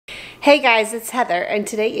Hey guys, it's Heather, and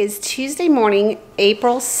today is Tuesday morning,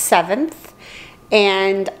 April 7th,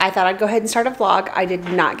 and I thought I'd go ahead and start a vlog. I did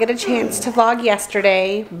not get a chance to vlog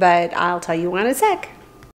yesterday, but I'll tell you why in a sec.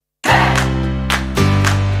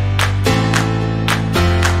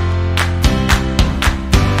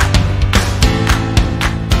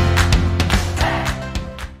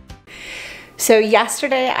 So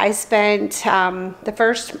yesterday I spent the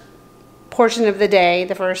first portion of the day,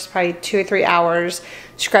 the first probably 2 or 3 hours,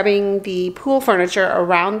 scrubbing the pool furniture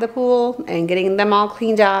around the pool and getting them all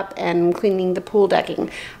cleaned up and cleaning the pool decking.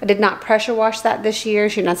 I did not pressure wash that this year.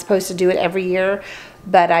 You're not supposed to do it every year,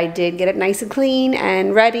 but I did get it nice and clean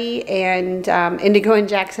and ready, and Indigo and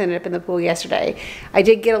Jackson ended up in the pool yesterday. I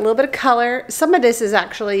did get a little bit of color. Some of this is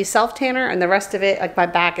actually self-tanner, and the rest of it, like my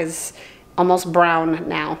back is almost brown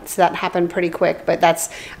now, so that happened pretty quick. But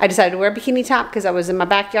I decided to wear a bikini top because I was in my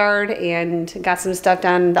backyard and got some stuff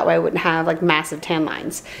done, that way I wouldn't have like massive tan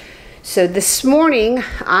lines. So this morning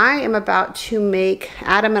I am about to make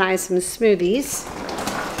Adam and I some smoothies,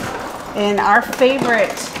 and our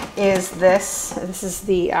favorite is this is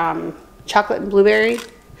the chocolate and blueberry.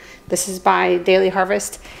 This is by Daily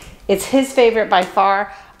Harvest. It's his favorite by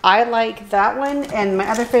far. I like that one, and my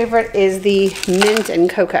other favorite is the mint and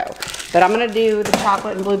cocoa. But I'm gonna do the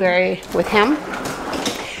chocolate and blueberry with him.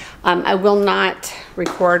 I will not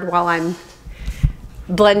record while I'm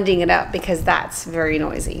blending it up because that's very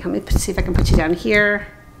noisy. Let me see if I can put you down here.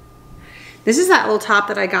 This is that little top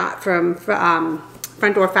that I got from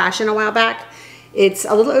Front Door Fashion a while back. It's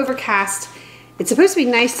a little overcast. It's supposed to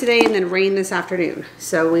be nice today and then rain this afternoon.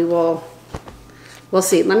 So we'll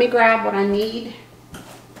see. Let me grab what I need.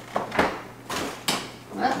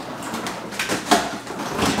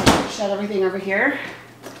 Shut everything over here.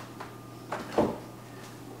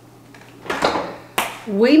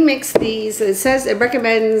 We mix these. It says it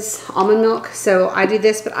recommends almond milk, so I do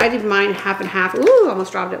this, but I did mine half and half. Ooh,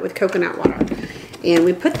 almost dropped it, with coconut water. And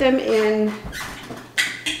we put them in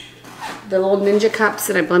the little Ninja cups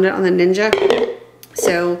that I blended on the Ninja.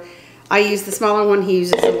 So I use the smaller one, he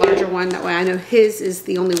uses the larger one. That way I know his is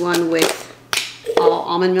the only one with all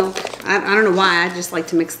almond milk. I don't know why, I just like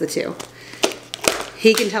to mix the two.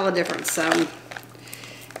 He can tell a difference.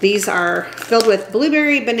 These are filled with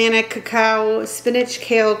blueberry, banana, cacao, spinach,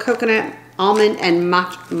 kale, coconut, almond, and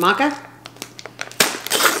maca.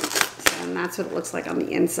 And that's what it looks like on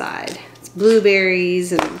the inside. It's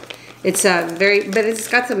blueberries, and it's but it's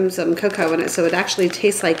got some cocoa in it, so it actually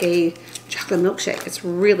tastes like a chocolate milkshake. It's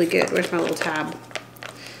really good. Where's my little tab?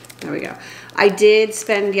 There we go. I did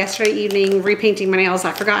spend yesterday evening repainting my nails.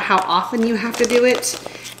 I forgot how often you have to do it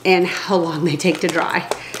and how long they take to dry.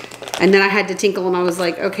 And then I had to tinkle, and I was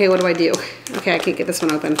like, okay, what do I do? Okay, I can't get this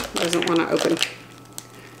one open. It doesn't want to open.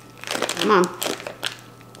 Come on.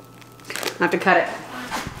 I have to cut it.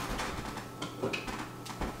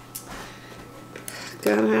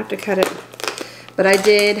 Gonna have to cut it. But I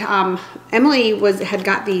did, Emily had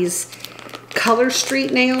got these Color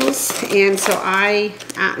Street nails, and so I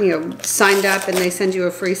signed up, and they send you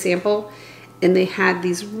a free sample, and they had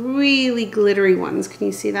these really glittery ones. Can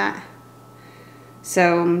you see that?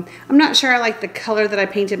 So I'm not sure I like the color that I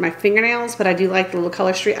painted my fingernails, but I do like the little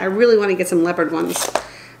Color Street. I really want to get some leopard ones,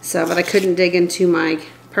 but I couldn't dig into my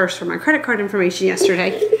purse for my credit card information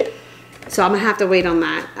yesterday, so I'm gonna have to wait on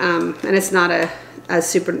that. And it's not a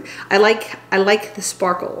super. I like the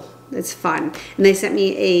sparkle. It's fun. And they sent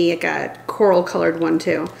me like a coral colored one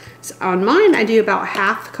too. So on mine, I do about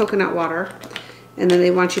half coconut water, and then they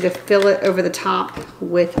want you to fill it over the top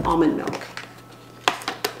with almond milk.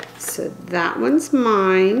 So that one's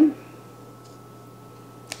mine.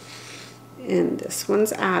 And this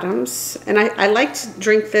one's Adam's. And I like to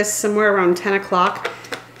drink this somewhere around 10 o'clock.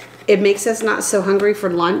 It makes us not so hungry for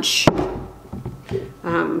lunch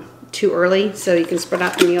too early, so you can spread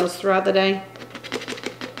out the meals throughout the day.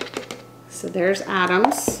 So there's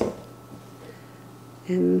Adam's,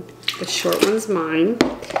 and the short one's mine.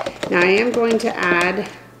 Now I am going to add,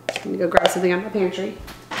 let me go grab something out of my pantry.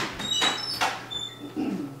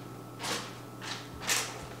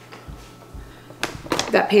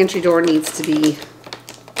 That pantry door needs to be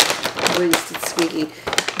greased. It's squeaky.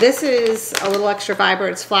 This is a little extra fiber.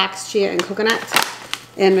 It's flax, chia, and coconut.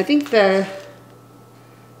 And I think the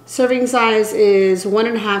serving size is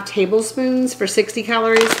 1.5 tablespoons for 60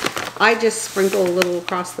 calories. I just sprinkle a little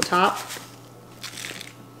across the top.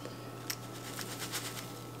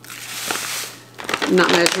 I'm not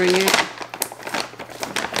measuring it.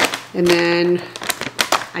 And then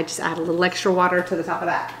I just add a little extra water to the top of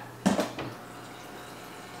that.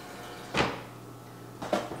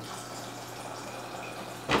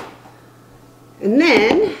 And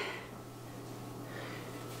then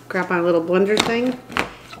grab my little blender thing.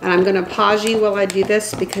 And I'm gonna pause you while I do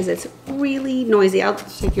this because it's really noisy. I'll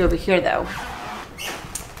take you over here though.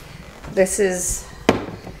 This is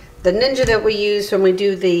the Ninja that we use when we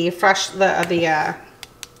do the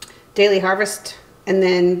daily harvest. And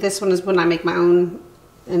then this one is when I make my own,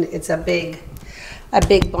 and it's a big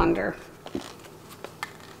blender.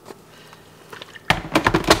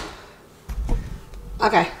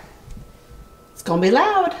 Okay, it's gonna be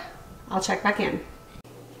loud. I'll check back in.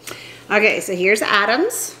 Okay, so here's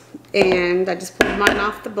Adam's, and I just pulled mine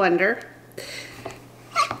off the blender,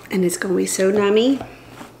 and it's gonna be so nummy.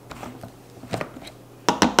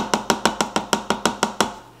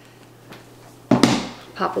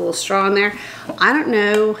 Pop a little straw in there. I don't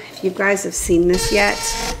know if you guys have seen this yet.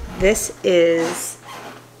 This is,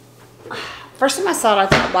 first time I saw it, I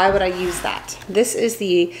thought, why would I use that? This is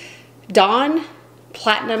the Dawn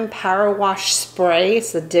Platinum Power Wash Spray.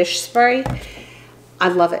 It's the dish spray. I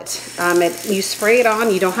love it. You spray it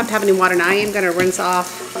on, you don't have to have any water. Now I am going to rinse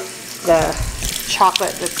off the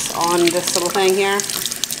chocolate that's on this little thing here,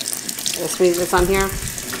 the smoothie that's on here.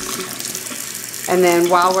 And then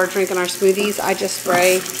while we're drinking our smoothies, I just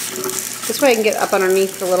spray. This way I can get up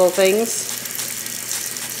underneath the little things.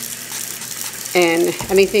 And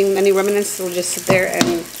any remnants will just sit there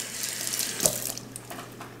and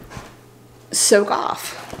soak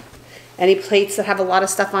off. Any plates that have a lot of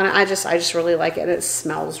stuff on it, I just really like it, and it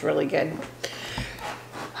smells really good.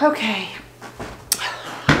 Okay,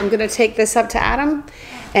 I'm gonna take this up to Adam,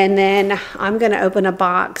 and then I'm gonna open a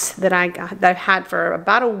box that I've had for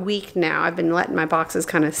about a week now. I've been letting my boxes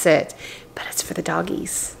kind of sit, but it's for the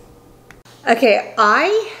doggies. Okay,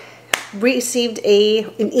 I received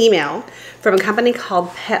an email from a company called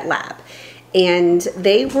Petlab. And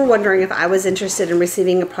they were wondering if I was interested in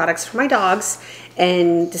receiving products for my dogs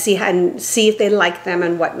and to see if they like them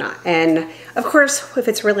and whatnot. And of course, if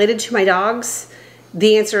it's related to my dogs,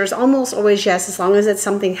 the answer is almost always yes, as long as it's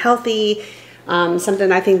something healthy,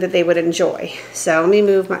 something I think that they would enjoy. So let me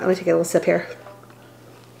take a little sip here.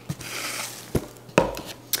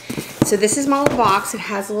 So this is my little box. It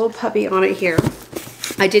has a little puppy on it here.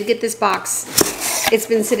 I did get this box. It's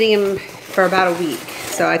been sitting in for about a week,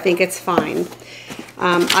 so I think it's fine.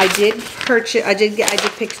 I did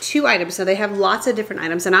pick 2 items, so they have lots of different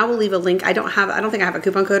items, and I will leave a link. I don't think I have a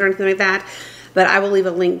coupon code or anything like that, but I will leave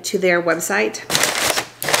a link to their website.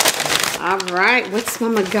 All right, what's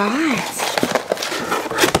Mama got?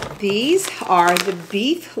 These are the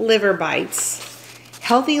beef liver bites,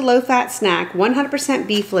 healthy low-fat snack, 100%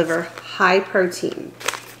 beef liver, high protein.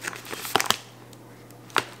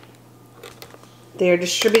 They are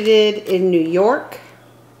distributed in New York,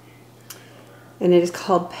 and it is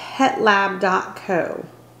called Petlab Co.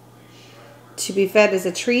 To be fed as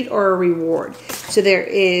a treat or a reward. So there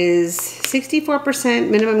is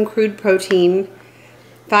 64% minimum crude protein,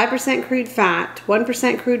 5% crude fat,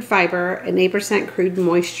 1% crude fiber, and 8% crude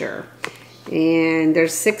moisture. And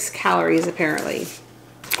there's 6 calories apparently.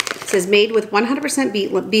 It says made with 100%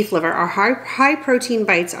 beef liver, our high protein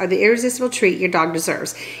bites are the irresistible treat your dog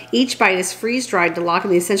deserves. Each bite is freeze dried to lock in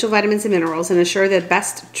the essential vitamins and minerals and ensure the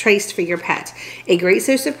best taste for your pet. A great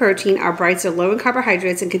source of protein, our bites are low in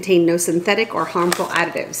carbohydrates and contain no synthetic or harmful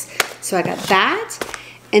additives. So I got that.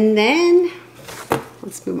 And then,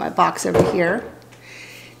 let's move my box over here.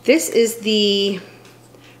 This is the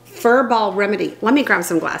Fur Ball Remedy. Let me grab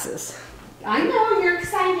some glasses. I know, you're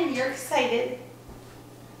excited, you're excited.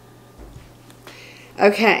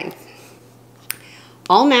 Okay,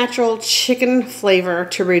 all natural chicken flavor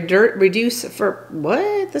to reduce for,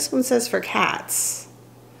 what? This one says for cats.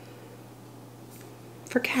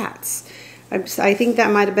 For cats. I think that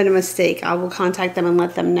might have been a mistake. I will contact them and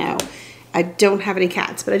let them know. I don't have any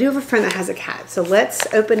cats, but I do have a friend that has a cat. So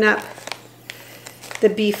let's open up the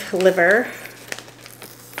beef liver.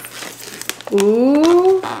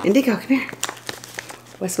 Ooh, Indigo, come here.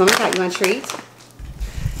 What's Mama got? You want a treat?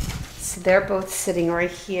 So they're both sitting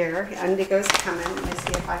right here. Indigo's coming. Let me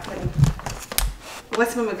see if I can.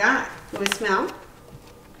 What's Mama got? You want to smell?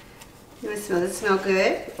 You want to smell? Does it smell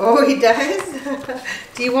good? Oh, he does?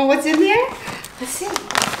 Do you want what's in there? Let's see.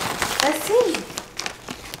 Let's see.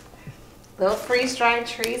 Little freeze-dried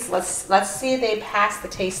treats. Let's see if they pass the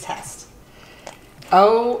taste test.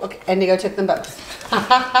 Oh, okay. Indigo took them both.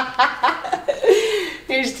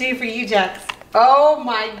 Here's 2 for you, Jax. Oh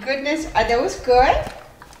my goodness. Are those good?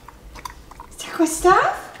 Is that good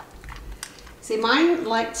stuff? See, mine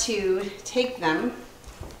like to take them.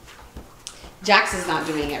 Jax is not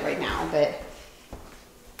doing it right now, but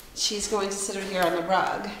she's going to sit over here on the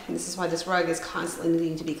rug. And this is why this rug is constantly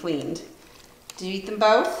needing to be cleaned. Did you eat them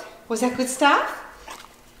both? Was that good stuff?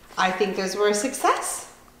 I think those were a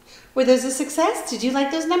success. Were those a success? Did you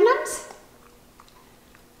like those num-nums?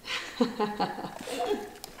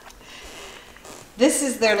 This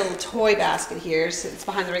is their little toy basket here. So it's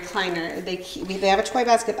behind the recliner. They have a toy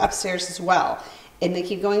basket upstairs as well. And they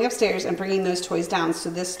keep going upstairs and bringing those toys down. So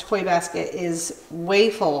this toy basket is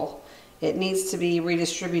way full. It needs to be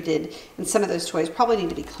redistributed. And some of those toys probably need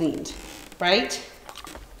to be cleaned. Right?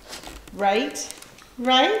 Right?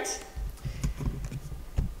 Right?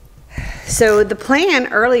 So the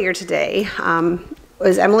plan earlier today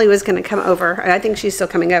was Emily was going to come over, and I think she's still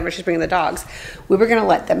coming over. She's bringing the dogs. We were going to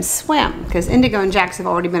let them swim because Indigo and Jax have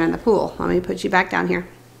already been in the pool. Let me put you back down here.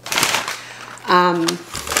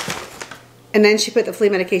 And then she put the flea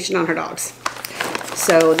medication on her dogs.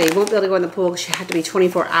 So they won't be able to go in the pool because she had to be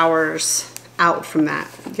 24 hours out from that.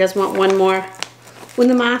 You guys want one more?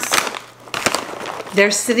 Una más? They're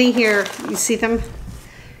sitting here. You see them?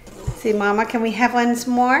 See, Mama, can we have one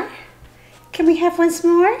more? Can we have one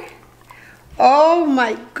more? Oh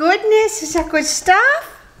my goodness, is that good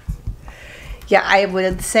stuff? Yeah, I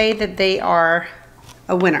would say that they are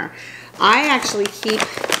a winner. I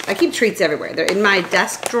keep treats everywhere. They're in my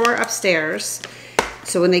desk drawer upstairs.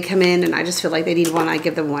 So when they come in and I just feel like they need one, I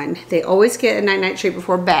give them one. They always get a night-night treat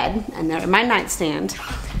before bed, and they're in my nightstand.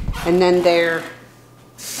 And then they're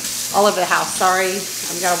all over the house. Sorry,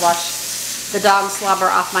 I've got to wash the dog slobber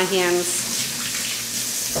off my hands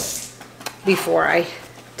before I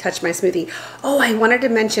touch my smoothie. Oh, I wanted to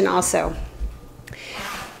mention also,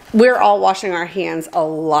 we're all washing our hands a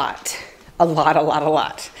lot.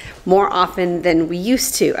 More often than we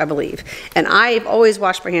used to, I believe. And I've always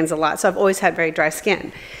washed my hands a lot, so I've always had very dry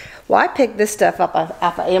skin. Well, I picked this stuff up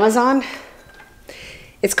off of Amazon.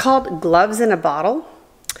 It's called Gloves in a Bottle.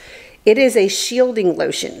 It is a shielding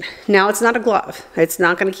lotion. Now, it's not a glove. It's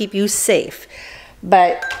not going to keep you safe.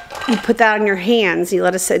 But you put that on your hands, you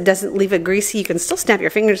let it doesn't leave it greasy. You can still snap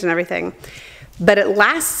your fingers and everything. But it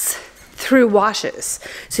lasts through washes.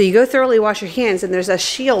 So you go thoroughly wash your hands and there's a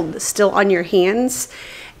shield still on your hands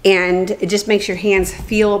and it just makes your hands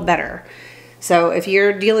feel better. So if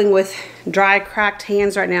you're dealing with dry, cracked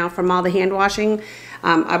hands right now from all the hand washing,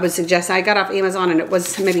 I would suggest, I got off Amazon and it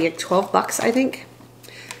was maybe like 12 bucks, I think.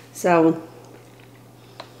 So,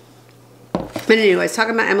 but anyways,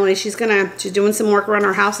 talking about Emily, she's doing some work around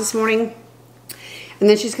her house this morning. And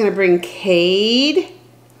then she's gonna bring Cade.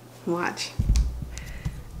 Watch.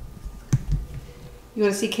 You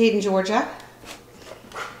wanna see Cade in Georgia?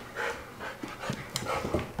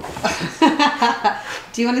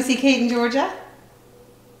 Do you wanna see Cade in Georgia?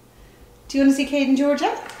 Do you wanna see Cade in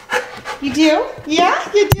Georgia? You do? Yeah,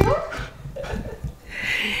 you do?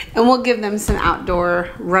 And we'll give them some outdoor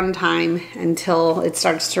run time until it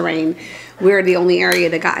starts to rain. We're the only area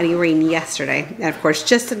that got any rain yesterday. And of course,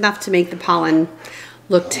 just enough to make the pollen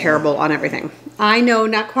look terrible on everything. I know,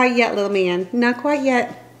 not quite yet, little man. Not quite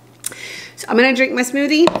yet. So I'm gonna drink my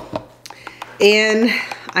smoothie. And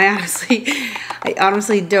I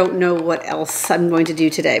honestly don't know what else I'm going to do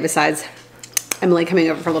today besides Emily coming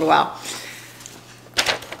over for a little while.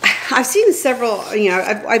 I've seen several, you know,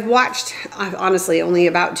 I've watched, honestly, only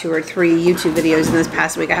about 2 or 3 YouTube videos in this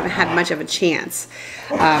past week. I haven't had much of a chance.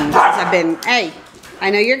 Since I've been, hey,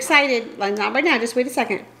 I know you're excited. Not right now, just wait a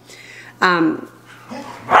second.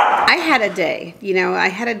 I had a day, you know, I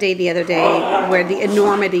had a day the other day where the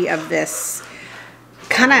enormity of this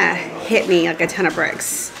kind of hit me like a ton of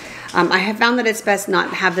bricks. I have found that it's best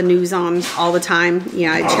not to have the news on all the time. You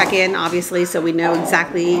know, I check in, obviously, so we know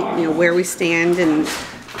exactly, you know, where we stand and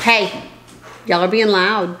hey, y'all are being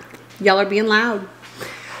loud. Y'all are being loud.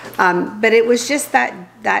 But it was just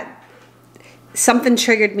that something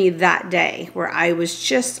triggered me that day where I was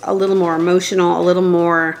just a little more emotional, a little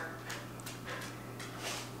more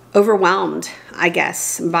overwhelmed, I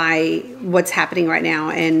guess, by what's happening right now.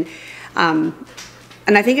 And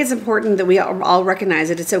I think it's important that we all recognize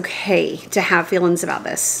that it's okay to have feelings about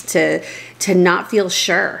this, to not feel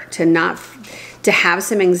sure, to have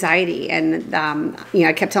some anxiety. And, you know,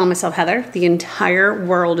 I kept telling myself, Heather, the entire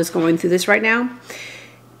world is going through this right now.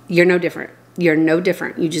 You're no different. You're no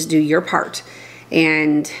different. You just do your part.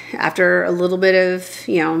 And after a little bit of,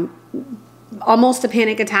 you know, almost a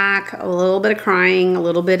panic attack, a little bit of crying, a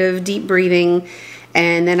little bit of deep breathing,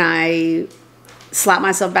 and then I slapped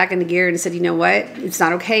myself back into gear and said, you know what? It's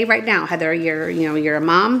not okay right now, Heather. You're a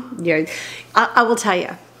mom. I will tell you.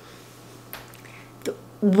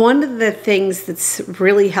 One of the things that's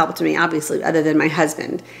really helped me, obviously, other than my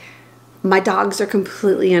husband, my dogs are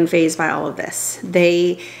completely unfazed by all of this.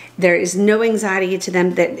 There is no anxiety to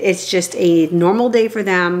them, that it's just a normal day for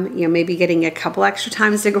them. You know, maybe getting a couple extra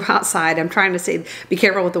times to go outside. I'm trying to say, be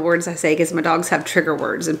careful with the words I say, because my dogs have trigger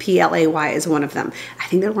words, and PLAY is one of them. I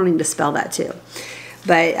think they're learning to spell that too.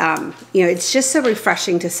 But, you know, it's just so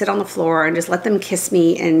refreshing to sit on the floor and just let them kiss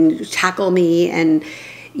me and tackle me and,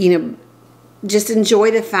 you know, just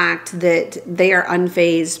enjoy the fact that they are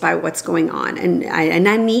unfazed by what's going on. And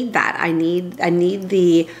I need that. I need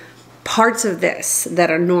the parts of this that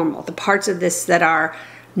are normal, the parts of this that are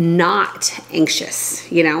not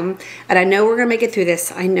anxious, you know. And I know we're gonna make it through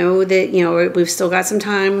this. I know that, you know, we've still got some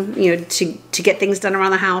time, you know, to get things done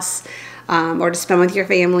around the house, or to spend with your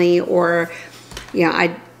family, or, you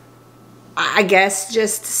know, I guess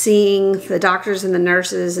just seeing the doctors and the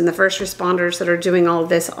nurses and the first responders that are doing all of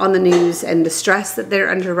this on the news, and the stress that they're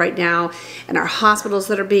under right now, and our hospitals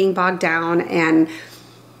that are being bogged down, and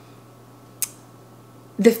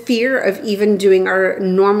the fear of even doing our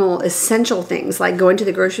normal essential things like going to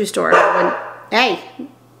the grocery store. Hey,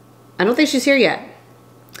 I don't think she's here yet.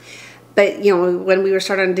 But, you know, when we were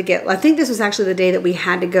starting to get, I think this was actually the day that we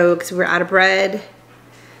had to go because we were out of bread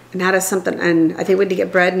and out of something. And I think we had to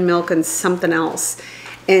get bread and milk and something else.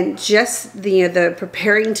 And just the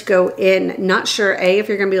preparing to go in, not sure, A, if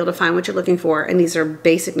you're going to be able to find what you're looking for. And these are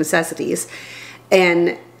basic necessities.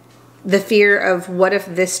 And the fear of, what if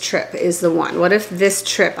this trip is the one? What if this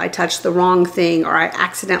trip I touched the wrong thing, or I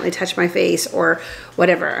accidentally touched my face, or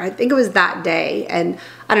whatever. I think it was that day. And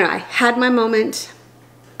I don't know, I had my moment.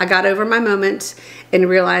 I got over my moment and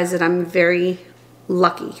realized that I'm very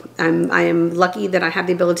lucky. I am lucky that I have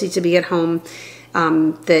the ability to be at home,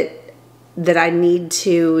 that I need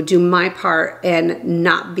to do my part and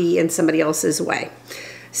not be in somebody else's way.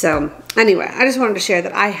 So anyway, I just wanted to share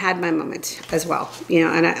that I had my moment as well, you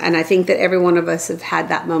know, and I think that every one of us have had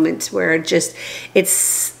that moment where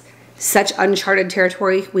it's such uncharted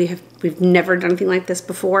territory. We've never done anything like this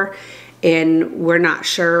before, and we're not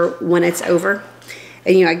sure when it's over.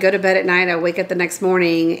 And, you know, I go to bed at night, I wake up the next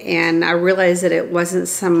morning, and I realize that it wasn't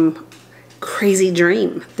some crazy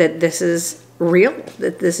dream, that this is real,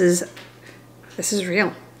 that this is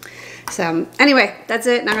real. So anyway, that's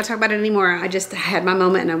it. Not gonna talk about it anymore. I just had my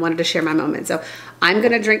moment and I wanted to share my moment. So I'm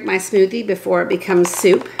gonna drink my smoothie before it becomes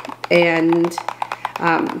soup. And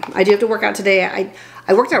I do have to work out today.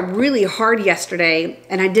 I worked out really hard yesterday,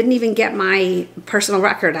 and I didn't even get my personal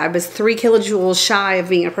record. I was 3 kilojoules shy of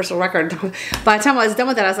being a personal record. By the time I was done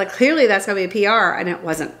with that, I was like, clearly that's gonna be a PR, and it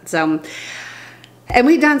wasn't. So, and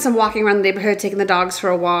we've done some walking around the neighborhood, taking the dogs for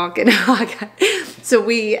a walk, and so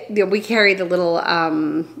we carry the little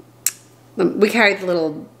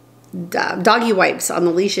doggy wipes on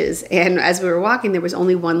the leashes, and as we were walking there was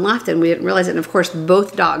only one left, and we didn't realize it. And of course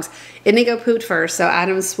both dogs, Indigo pooped first, so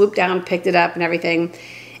Adam swooped down, picked it up and everything,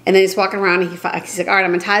 and then he's walking around and he's like, all right,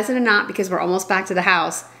 I'm gonna tie this in a knot because we're almost back to the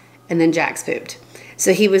house. And then Jax pooped,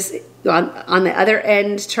 so he was on the other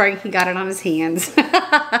end he got it on his hands.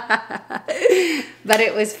 But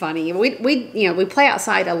it was funny. We play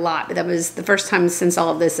outside a lot, but that was the first time since all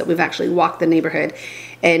of this that we've actually walked the neighborhood.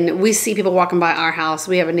 And we see people walking by our house.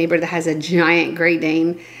 We have a neighbor that has a giant Great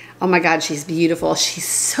Dane. Oh my God, she's beautiful. She's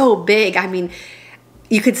so big. I mean,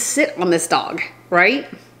 you could sit on this dog, right?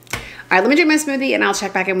 All right, let me drink my smoothie and I'll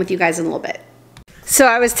check back in with you guys in a little bit. So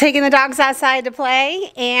I was taking the dogs outside to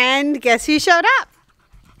play, and guess who showed up?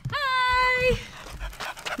 Hi!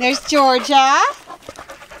 There's Georgia.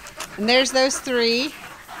 And there's those 3.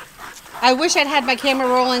 I wish I'd had my camera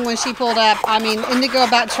rolling when she pulled up. I mean, Indigo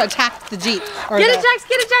about to attack the Jeep. Get it, Jax!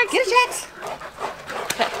 Get it, Jax! Get it, Jax!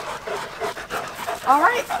 Okay. All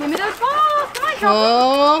right, give me those balls. Come on, girl.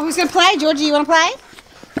 Oh, who's gonna play? Georgia, you wanna play?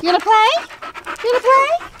 You wanna play? You wanna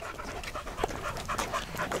play?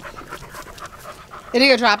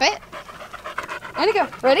 Indigo, drop it. Indigo,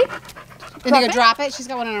 ready? Indigo, drop it. She's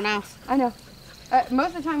got one in her mouth. I know.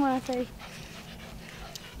 Most of the time when I say...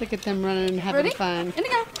 Look at them running and having fun.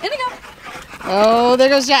 Indigo, Indigo. Oh, there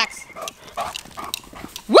goes Jax.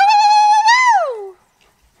 Woo!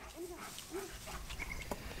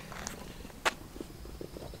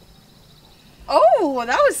 Oh,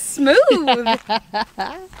 that was smooth.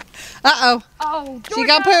 Uh-oh. Oh, she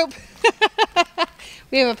got poop.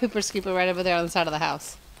 We have a pooper scooper right over there on the side of the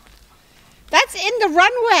house. That's in the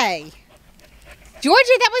runway.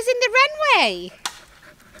 Georgia, that was in the runway.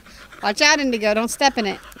 Watch out, Indigo. Don't step in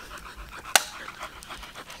it.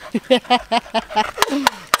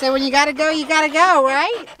 So when you gotta go,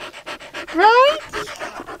 right? Right?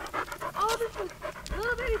 Oh, this is a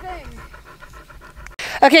little bitty thing.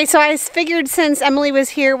 Okay, so I figured since Emily was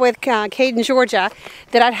here with Cade and Georgia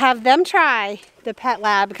that I'd have them try the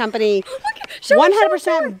Petlab company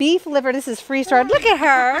 100% beef liver. This is freeze-dried. Look at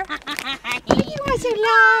her. You want some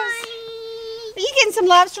loves? Are you getting some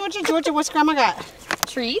loves, Georgia? Georgia, what's Grandma got?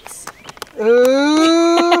 Treats.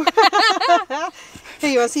 Ooh.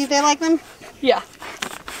 Hey, you want to see if they like them? Yeah.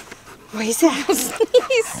 What is that?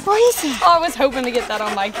 Sneeze. What is it? Oh, I was hoping to get that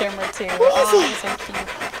on my camera too. What is it? So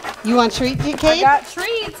cute. You want a treat, Kate? I got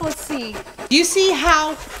treats. Let's see. Do you see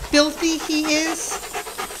how filthy he is?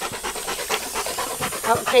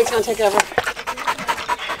 Oh, Kate's gonna take over.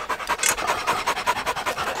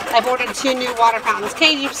 I've ordered 2 new water fountains.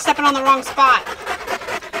 Kate, you're stepping on the wrong spot.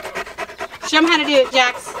 Show them how to do it,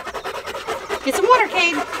 Jax. Get some water,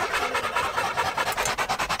 Kate.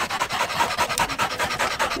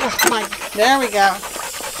 Oh my, there we go.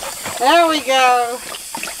 There we go.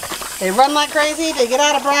 They run like crazy, they get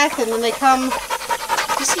out of breath, and then they come.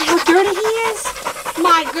 You see how dirty he is?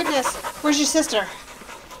 My goodness. Where's your sister?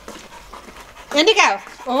 Indigo.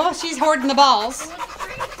 Oh, she's hoarding the balls.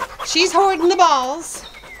 She's hoarding the balls.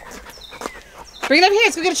 Bring it up here,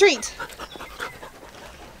 let's go get a treat.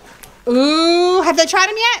 Ooh, have they tried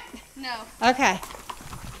them yet? No. Okay.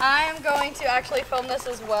 I am going to actually film this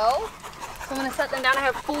as well. So I'm going to set them down. I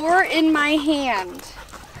have 4 in my hand.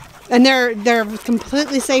 And they're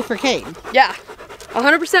completely safe for Kate. Yeah.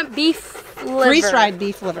 100% beef liver. Freeze-dried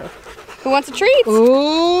beef liver. Who wants a treat?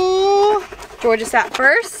 Ooh. Georgia sat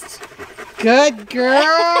first. Good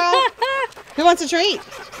girl. Who wants a treat?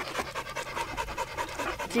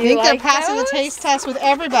 Do I you think like they're passing those? the taste test with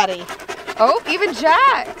everybody. Oh, even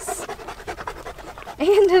Jax. And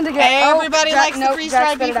Indigo. Everybody likes the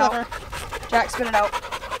freeze-dried beef liver. Jack, spit it out.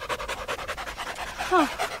 Huh.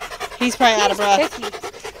 He's probably out of breath.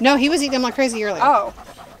 Picky. No, he was eating them like crazy earlier. Oh.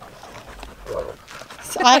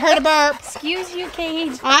 So I heard a burp. Excuse you,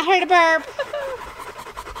 Cage. I heard a burp.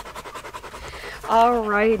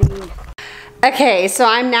 Alrighty. Okay, so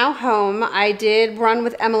I'm now home. I did run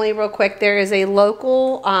with Emily real quick. There is a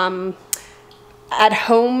local at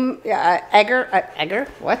home egger.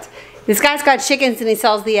 What? This guy's got chickens and he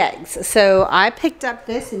sells the eggs. So I picked up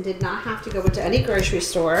this and did not have to go into any grocery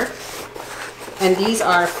store. And these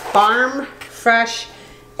are farm fresh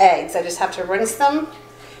eggs. I just have to rinse them.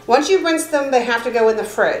 Once you rinse them, they have to go in the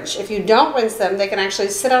fridge. If you don't rinse them, they can actually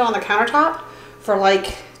sit out on the countertop for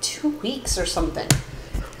like 2 weeks or something.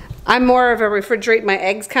 I'm more of a refrigerate my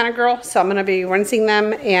eggs kind of girl, so I'm going to be rinsing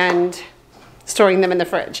them and storing them in the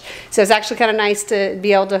fridge. So it's actually kind of nice to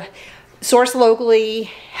be able to source locally,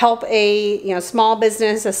 help a small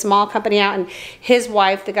business, a small company out. And his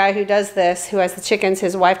wife, the guy who does this, who has the chickens,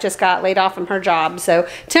 his wife just got laid off from her job, so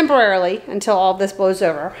temporarily until all this blows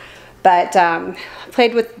over. But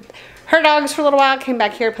played with her dogs for a little while, came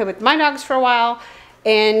back here, played with my dogs for a while,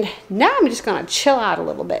 and now I'm just gonna chill out a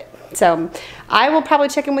little bit. So I will probably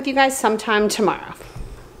check in with you guys sometime tomorrow.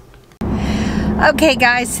 Okay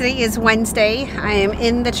guys, today is Wednesday. I am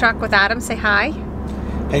in the truck with Adam. Say hi.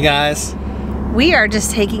 Hey guys. We are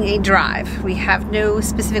just taking a drive. We have no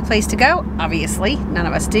specific place to go, obviously, none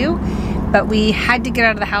of us do, but we had to get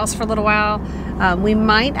out of the house for a little while. We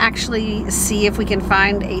might actually see if we can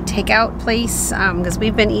find a takeout place because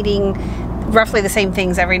we've been eating roughly the same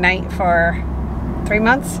things every night for 3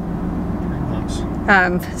 months. 3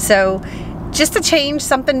 months. So just to change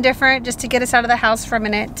something different, just to get us out of the house for a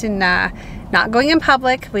minute and not going in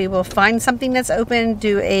public. We will find something that's open,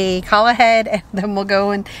 do a call ahead, and then we'll go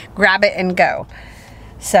and grab it and go.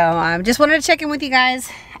 So just wanted to check in with you guys.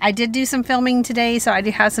 I did do some filming today, so I do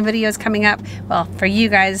have some videos coming up. Well, for you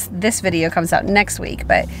guys, this video comes out next week,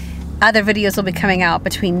 but other videos will be coming out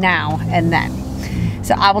between now and then.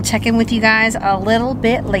 So I will check in with you guys a little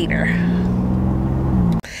bit later.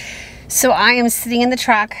 So I am sitting in the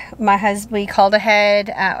truck. My husband, we called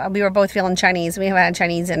ahead. We were both feeling Chinese. We haven't had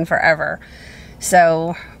Chinese in forever.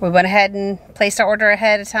 So we went ahead and placed our order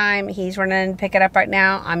ahead of time. He's running to pick it up right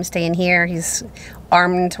now. I'm staying here. He's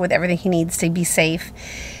armed with everything he needs to be safe.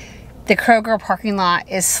 The Kroger parking lot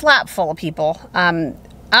is slap full of people. I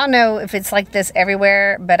don't know if it's like this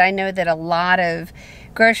everywhere, but I know that a lot of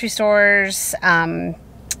grocery stores,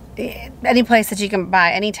 any place that you can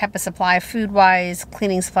buy any type of supply, food-wise,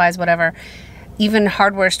 cleaning supplies, whatever, even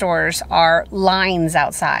hardware stores are lines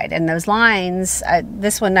outside. And those lines,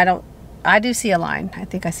 this one I do see a line. I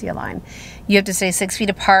think I see a line. You have to stay 6 feet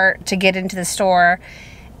apart to get into the store,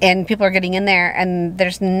 and people are getting in there and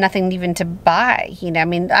there's nothing even to buy. I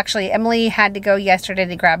mean, actually Emily had to go yesterday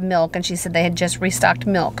to grab milk, and she said they had just restocked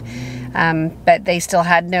milk, but they still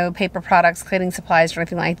had no paper products, cleaning supplies, or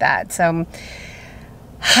anything like that. So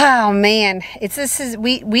oh man,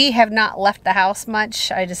 we have not left the house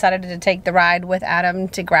much. I decided to take the ride with Adam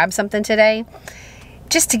to grab something today,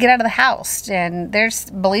 just to get out of the house. And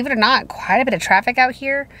there's, believe it or not, quite a bit of traffic out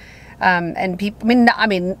here. And people, I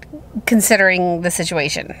mean, considering the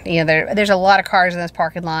situation, you know, there's a lot of cars in this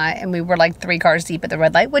parking lot, and we were like 3 cars deep at the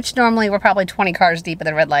red light, which normally we're probably 20 cars deep at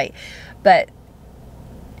the red light, but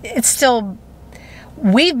it's still,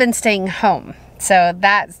 we've been staying home. So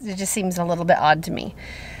it just seems a little bit odd to me.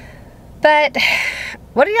 But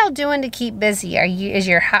what are y'all doing to keep busy? Is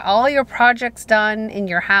all your projects done in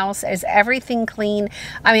your house? Is everything clean?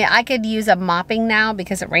 I mean, I could use a mopping now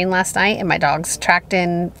because it rained last night and my dogs tracked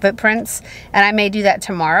in footprints, and I may do that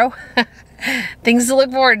tomorrow. Things to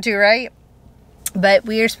look forward to, right? But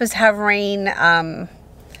we are supposed to have rain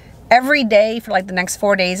every day for like the next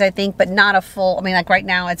 4 days, I think, but not a full, I mean, like right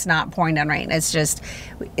now it's not pouring down rain. It's just,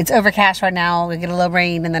 it's overcast right now. We get a little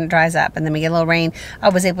rain and then it dries up, and then we get a little rain. I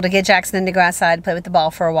was able to get Jackson in to go outside and play with the ball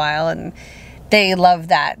for a while, and they love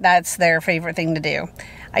that. That's their favorite thing to do.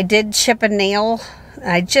 I did chip a nail.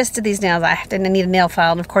 I just did these nails. I didn't need a nail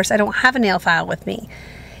file, and of course I don't have a nail file with me.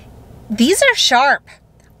 These are sharp.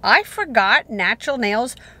 I forgot natural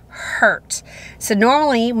nails hurt. So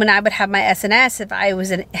normally when I would have my SNS, if I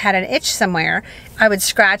had an itch somewhere, I would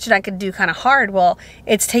scratch and I could do kind of hard. Well,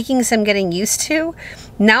 it's taking some getting used to.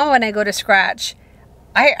 Now when I go to scratch,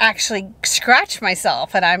 I actually scratch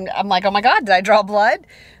myself, and I'm like, oh my God, did I draw blood?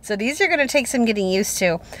 So these are going to take some getting used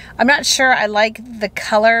to. I'm not sure I like the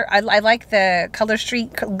color. I like the Color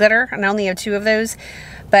Street glitter, and I only have 2 of those.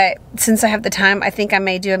 But since I have the time, I think I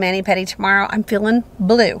may do a mani-pedi tomorrow. I'm feeling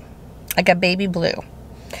blue, like a baby blue.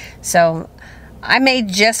 So I may,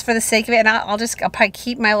 just for the sake of it, and I'll probably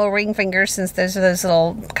keep my little ring fingers, since those are those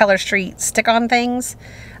little Color Street stick-on things.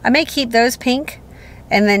 I may keep those pink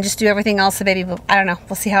and then just do everything else the baby blue. I don't know.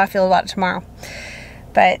 We'll see how I feel about it tomorrow.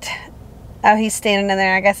 But, oh, he's standing in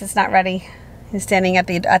there. I guess it's not ready. He's standing at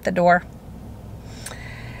the door.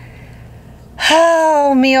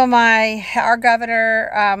 Oh, me oh my. Our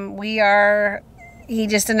governor, he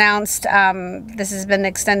just announced this has been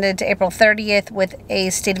extended to April 30th with a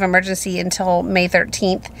state of emergency until May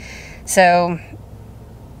 13th. So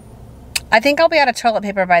I think I'll be out of toilet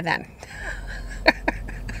paper by then.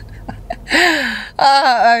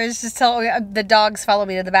 I was just telling the dogs follow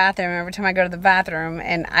me to the bathroom every time I go to the bathroom,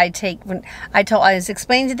 and I was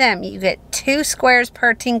explaining to them, you get 2 squares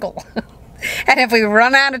per tinkle. And if we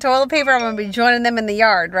run out of toilet paper, I'm going to be joining them in the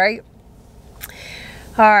yard, right?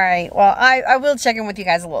 Alright, well, I will check in with you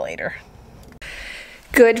guys a little later.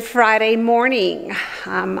 Good Friday morning.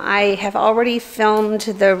 I have already filmed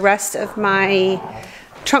the rest of my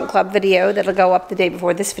trunk club video that'll go up the day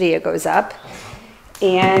before this video goes up.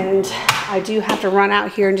 And I do have to run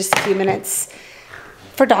out here in just a few minutes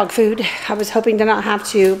for dog food. I was hoping to not have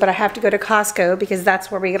to, but I have to go to Costco because that's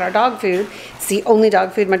where we get our dog food. It's the only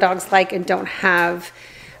dog food my dogs like and don't have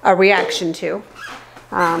a reaction to.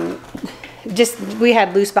 We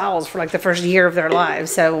had loose bowels for like the first year of their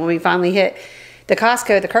lives. So when we finally hit the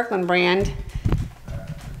Costco, the Kirkland brand,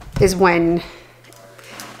 is when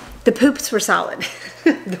the poops were solid,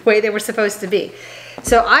 the way they were supposed to be.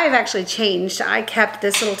 So I've actually changed. I kept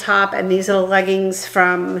this little top and these little leggings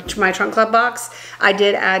from my trunk club box. I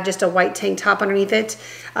did add just a white tank top underneath it.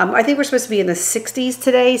 I think we're supposed to be in the 60s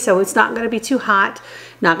today, so it's not going to be too hot,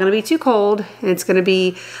 not going to be too cold, and it's going to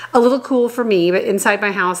be a little cool for me, but inside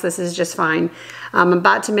my house this is just fine. I'm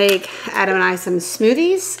about to make Adam and I some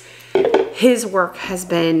smoothies. His work has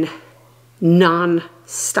been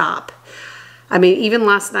non-stop. I mean, even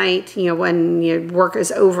last night, you know, when your work is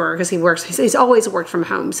over, because he's always worked from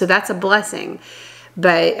home, so that's a blessing.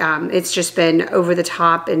 But it's just been over the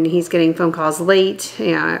top, and he's getting phone calls late,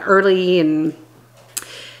 early, and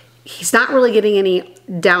he's not really getting any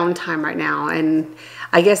downtime right now. And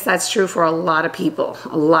I guess that's true for a lot of people,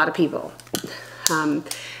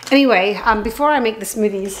 Anyway, before I make the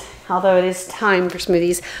smoothies, although it is time for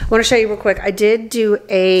smoothies, I want to show you real quick. I did do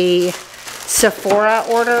a Sephora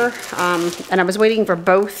order, and I was waiting for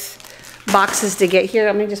both boxes to get here.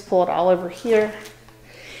 Let me just pull it all over here,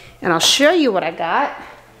 and I'll show you what I got.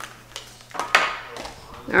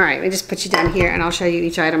 All right, let me just put you down here, and I'll show you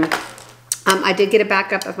each item. I did get a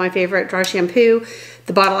backup of my favorite dry shampoo.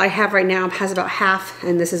 The bottle I have right now has about half,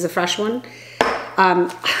 and this is a fresh one.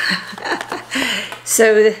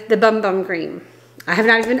 So the Bum Bum Cream. I have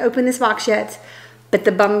not even opened this box yet, but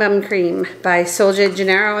the Bum Bum Cream by Sol de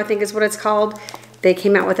Janeiro, I think is what it's called. They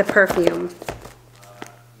came out with a perfume.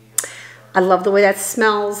 I love the way that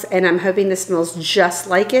smells, and I'm hoping this smells just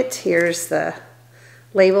like it. Here's the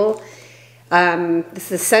label. This is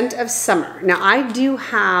the Scent of Summer. Now I do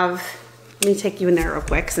have, let me take you in there real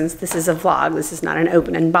quick since this is a vlog. This is not an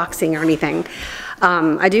open unboxing or anything.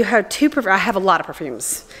 I do have I have a lot of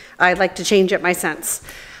perfumes. I'd like to change up my scents.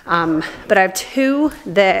 But I have two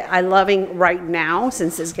that I'm loving right now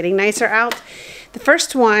since it's getting nicer out. The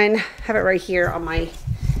first one, I have it right here on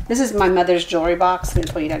this is my mother's jewelry box. I'm going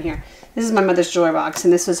to put you down here. This is my mother's jewelry box,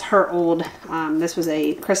 and this was her old, this was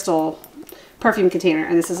a crystal perfume container,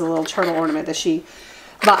 and this is a little turtle ornament that she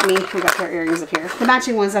bought me. I got her earrings up here. The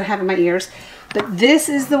matching ones that I have in my ears. But this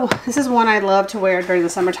is one I love to wear during the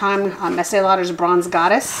summertime. Estee Lauder's Bronze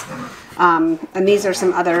Goddess. And these are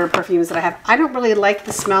some other perfumes that I have. I don't really like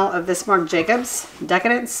the smell of this Marc Jacobs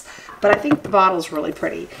Decadence, but I think the bottle's really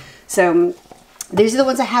pretty. So these are the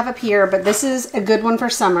ones I have up here, but this is a good one for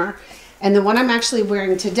summer. And the one I'm actually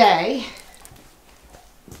wearing today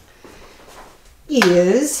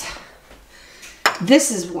is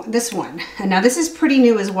this one. And now this is pretty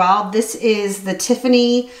new as well. This is the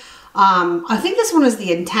Tiffany, I think this one is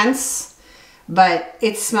the Intense, but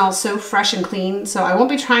it smells so fresh and clean. So I won't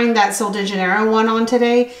be trying that Sol de Janeiro one on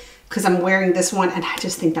today because I'm wearing this one, and I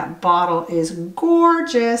just think that bottle is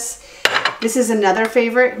gorgeous. This is another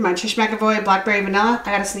favorite, my Trish McEvoy Blackberry Vanilla.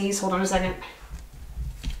 I gotta sneeze, hold on a second.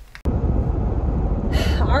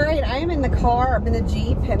 All right, I am in the car, I'm in the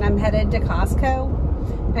Jeep, and I'm headed to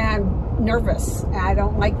Costco, and I'm nervous. I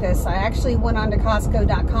don't like this. I actually went on to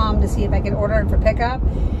Costco.com to see if I could order it for pickup,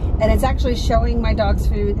 and it's actually showing my dog's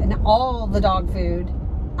food and all the dog food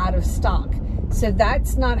out of stock. So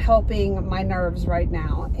that's not helping my nerves right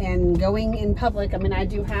now. And going in public, I mean, I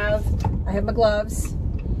have my gloves,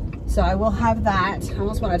 so I will have that. I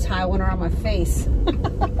almost want to tie one around my face.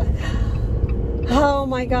 Oh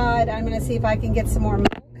my God, I'm gonna see if I can get some more milk.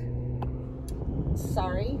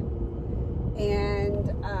 Sorry.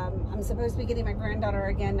 And I'm supposed to be getting my granddaughter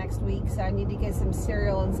again next week, so I need to get some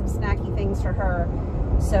cereal and some snacky things for her.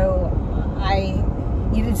 So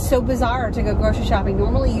it's so bizarre to go grocery shopping.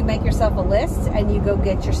 Normally you make yourself a list and you go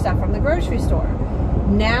get your stuff from the grocery store.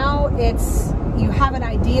 Now it's, you have an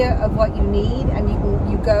idea of what you need, and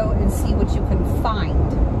you go and see what you can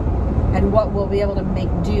find and what will be able to make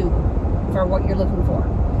do for what you're looking for.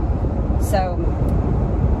 So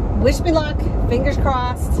wish me luck, fingers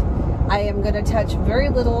crossed. I am going to touch very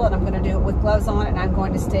little, and I'm going to do it with gloves on, and I'm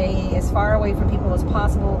going to stay as far away from people as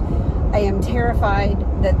possible. I am terrified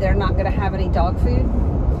that they're not going to have any dog food,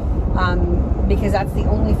 because that's the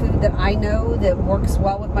only food that I know that works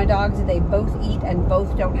well with my dogs, that they both eat and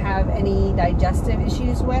both don't have any digestive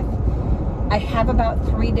issues with. I have about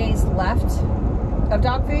 3 days left of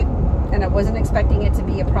dog food, and I wasn't expecting it to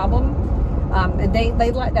be a problem. And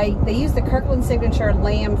they use the Kirkland Signature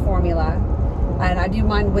lamb formula, and I do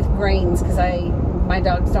mine with grains because my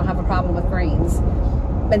dogs don't have a problem with grains.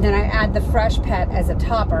 But then I add the Fresh Pet as a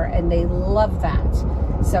topper, and they love that.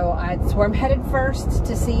 So that's where I'm headed first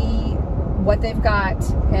to see what they've got,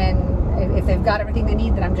 and if they've got everything they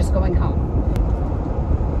need, then I'm just going home.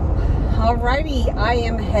 Alrighty, I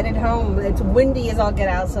am headed home. It's windy as all get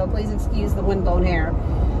out, so please excuse the windblown hair.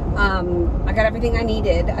 I got everything I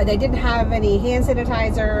needed. They didn't have any hand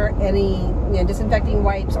sanitizer, any disinfecting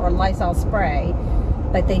wipes or Lysol spray,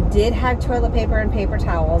 but they did have toilet paper and paper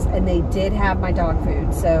towels, and they did have my dog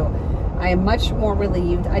food. So I am much more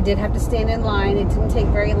relieved. I did have to stand in line. It didn't take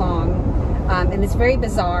very long, and it's very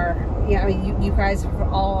bizarre. I mean, you guys have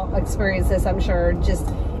all experienced this, I'm sure. Just,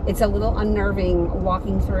 it's a little unnerving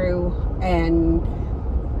walking through, and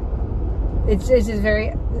it's just a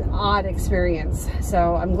very odd experience.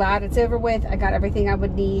 So I'm glad it's over with. I got everything I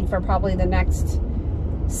would need for probably the next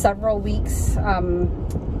several weeks,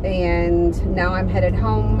 and now I'm headed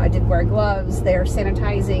home. I did wear gloves. They're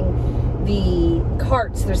sanitizing the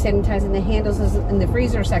carts. They're sanitizing the handles in the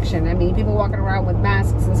freezer section. I mean, people walking around with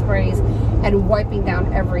masks and sprays and wiping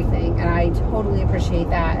down everything, and I totally appreciate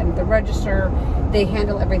that. And at the register, they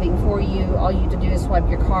handle everything for you. All you have to do is swipe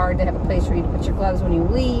your card. They have a place for you to put your gloves when you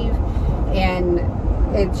leave, and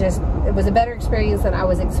it was a better experience than I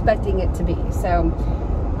was expecting it to be. So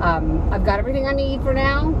I've got everything I need for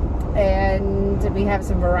now, and we have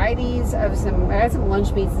some varieties of I had some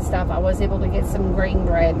lunch meats and stuff. I was able to get some grain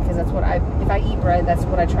bread, because that's what if I eat bread, that's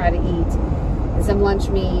what I try to eat, and some lunch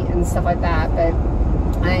meat and stuff like that. But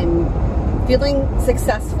I'm feeling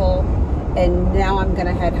successful, and now I'm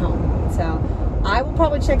gonna head home. So I will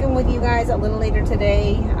probably check in with you guys a little later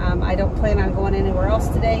today. I don't plan on going anywhere else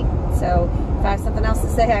today, so if I have something else to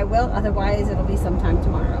say, I will. Otherwise, it'll be sometime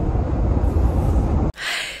tomorrow.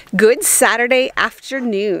 Good Saturday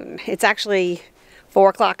afternoon. It's actually 4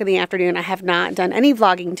 o'clock in the afternoon. I have not done any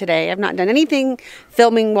vlogging today. I've not done anything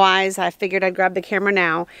filming wise. I figured I'd grab the camera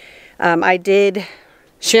now. I did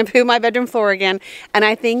shampoo my bedroom floor again, and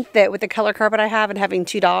I think that with the color carpet I have and having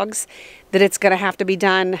 2 dogs, that it's gonna have to be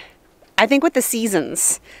done I think with the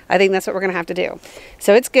seasons, I think that's what we're going to have to do.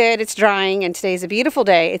 So it's good. It's drying, and today's a beautiful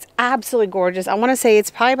day. It's absolutely gorgeous. I want to say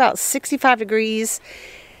it's probably about 65 degrees.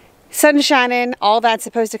 Sun shining. All that's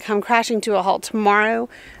supposed to come crashing to a halt tomorrow.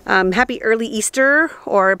 Happy early Easter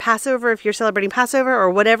or Passover if you're celebrating Passover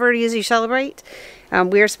or whatever it is you celebrate.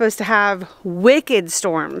 We are supposed to have wicked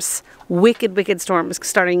storms. Wicked storms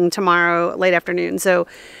starting tomorrow late afternoon. So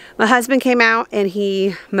my husband came out and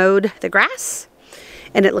he mowed the grass.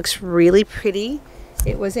 And it looks really pretty.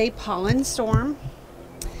 It was a pollen storm.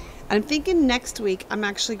 I'm thinking next week I'm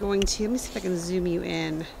actually going to, let me see if I can zoom you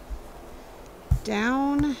in.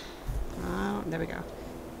 Down, there we go.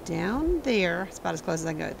 Down there, it's about as close as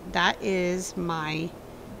I go. That is my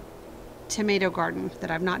tomato garden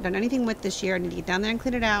that I've not done anything with this year. I need to get down there and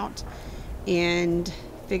clean it out and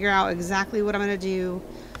figure out exactly what I'm gonna do,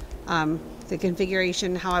 the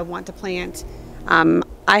configuration, how I want to plant.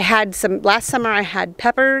 I had last summer I had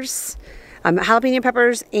peppers, jalapeno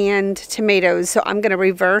peppers and tomatoes. So I'm going to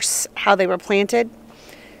reverse how they were planted.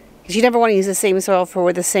 Because you never want to use the same soil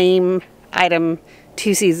for the same item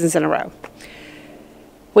 2 seasons in a row.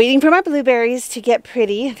 Waiting for my blueberries to get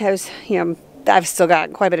pretty. Those, I've still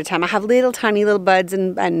got quite a bit of time. I have little tiny little buds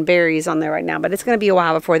and berries on there right now, but it's going to be a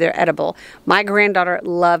while before they're edible. My granddaughter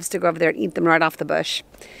loves to go over there and eat them right off the bush.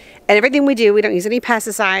 And everything we do, we don't use any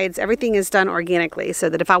pesticides. Everything is done organically, so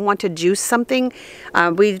that if I want to juice something,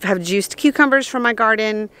 we have juiced cucumbers from my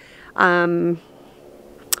garden.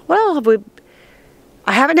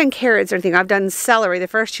 I haven't done carrots or anything. I've done celery. The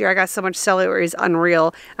first year I got so much celery, it's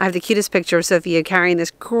unreal. I have the cutest picture of Sophia carrying this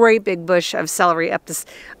great big bush of celery up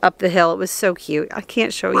the hill. It was so cute. I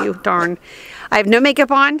can't show you, darn. I have no makeup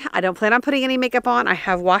on. I don't plan on putting any makeup on. I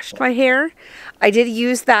have washed my hair. I did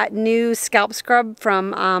use that new scalp scrub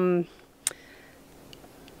from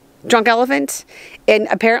Drunk Elephant, and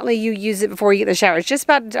apparently you use it before you get in the shower. It's just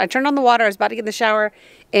about, I turned on the water, I was about to get in the shower,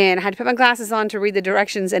 and I had to put my glasses on to read the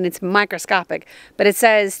directions, and it's microscopic. But it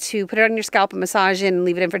says to put it on your scalp and massage it and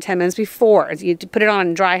leave it in for 10 minutes before. You put it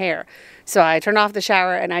on dry hair. So I turned off the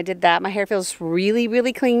shower and I did that. My hair feels really,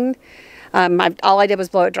 really clean. All I did was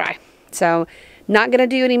blow it dry. So not going to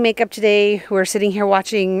do any makeup today. We're sitting here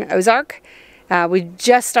watching Ozark. We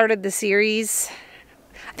just started the series.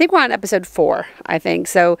 I think we're on episode 4, I think.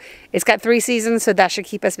 So it's got 3 seasons, so that should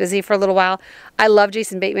keep us busy for a little while. I love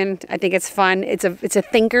Jason Bateman. I think it's fun. It's a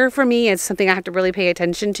thinker for me. It's something I have to really pay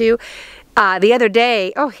attention to. The other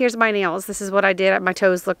day, oh, here's my nails. This is what I did. My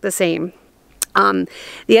toes look the same.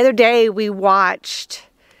 The other day we watched,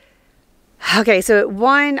 okay, so it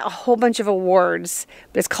won a whole bunch of awards,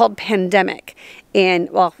 but it's called Pandemic. And,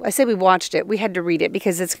 well, I say we watched it. We had to read it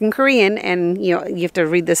because it's in Korean and, you have to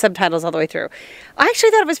read the subtitles all the way through. I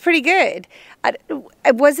actually thought it was pretty good.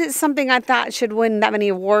 Was it something I thought should win that many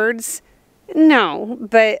awards? No,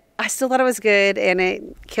 but I still thought it was good, and it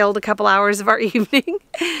killed a couple hours of our evening.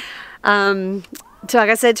 So like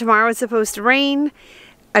I said, tomorrow it's supposed to rain.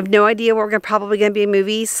 I have no idea what we're probably going to be in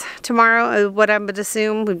movies tomorrow, what I would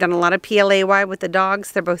assume. We've done a lot of PLAY with the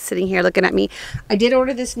dogs. They're both sitting here looking at me. I did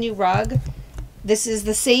order this new rug. This is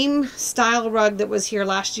the same style rug that was here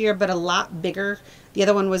last year, but a lot bigger. The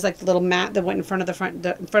other one was like the little mat that went in front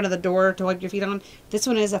of the door to wipe your feet on. This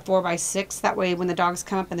one is a 4x6. That way when the dogs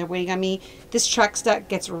come up and they're waiting on me, this truck stuff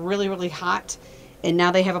gets really, really hot. And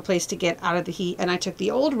now they have a place to get out of the heat. And I took the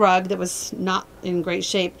old rug that was not in great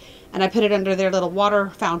shape, and I put it under their little water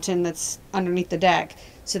fountain that's underneath the deck,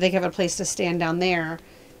 so they have a place to stand down there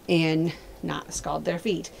and not scald their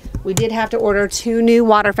feet. We did have to order 2 new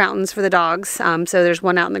water fountains for the dogs. So there's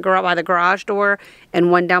one out in the by the garage door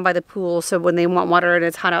and one down by the pool. So when they want water and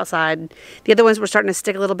it's hot outside, the other ones were starting to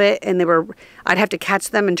stick a little bit, and I'd have to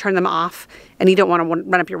catch them and turn them off. And you don't want to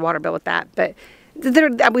run up your water bill with that. But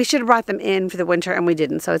we should have brought them in for the winter, and we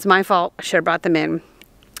didn't. So it's my fault. I should have brought them in.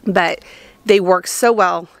 But they work so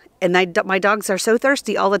well, and my dogs are so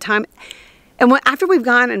thirsty all the time. And after we've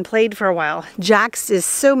gone and played for a while, Jax is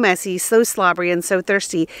so messy, so slobbery, and so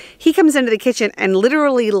thirsty. He comes into the kitchen and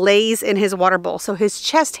literally lays in his water bowl. So his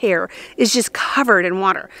chest hair is just covered in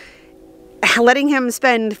water. Letting him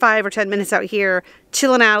spend 5 or 10 minutes out here,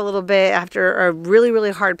 chilling out a little bit after a really,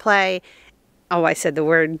 really hard play. Oh, I said the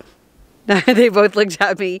word. They both looked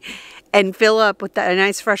at me. And fill up with that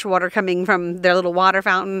nice fresh water coming from their little water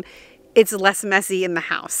fountain. It's less messy in the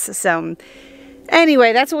house. So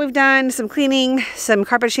anyway, that's what we've done. Some cleaning, some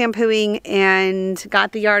carpet shampooing, and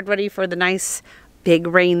got the yard ready for the nice big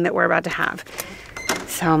rain that we're about to have.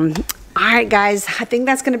 So, all right, guys, I think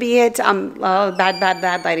that's going to be it. Oh,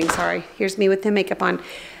 bad lighting, sorry. Here's me with the makeup on.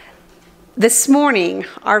 This morning,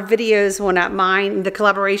 our videos went up. Mine, the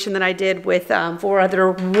collaboration that I did with 4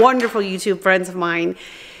 other wonderful YouTube friends of mine.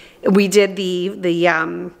 We did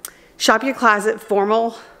the Shop Your Closet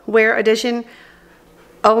formal wear edition.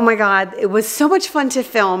 Oh my God, it was so much fun to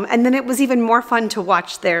film, and then it was even more fun to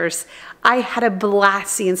watch theirs. I had a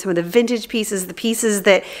blast seeing some of the vintage pieces, the pieces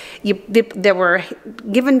that were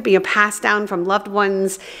given, passed down from loved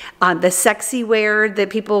ones, the sexy wear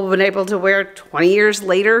that people have been able to wear 20 years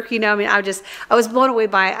later. You know, I mean, I was blown away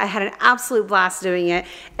by it. I had an absolute blast doing it.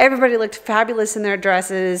 Everybody looked fabulous in their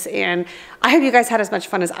dresses, and I hope you guys had as much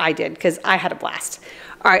fun as I did, because I had a blast.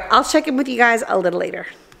 All right, I'll check in with you guys a little later.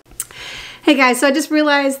 Hey guys, so I just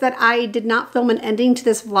realized that I did not film an ending to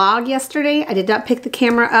this vlog yesterday. I did not pick the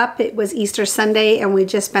camera up. It was Easter Sunday and we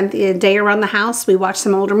just spent the day around the house. We watched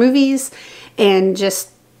some older movies and just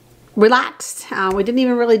relaxed. We didn't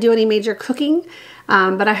even really do any major cooking,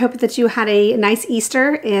 but I hope that you had a nice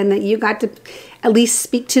Easter and that you got to at least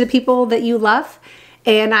speak to the people that you love.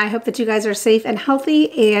 And I hope that you guys are safe and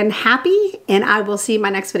healthy and happy, and I will see you in my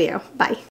next video. Bye.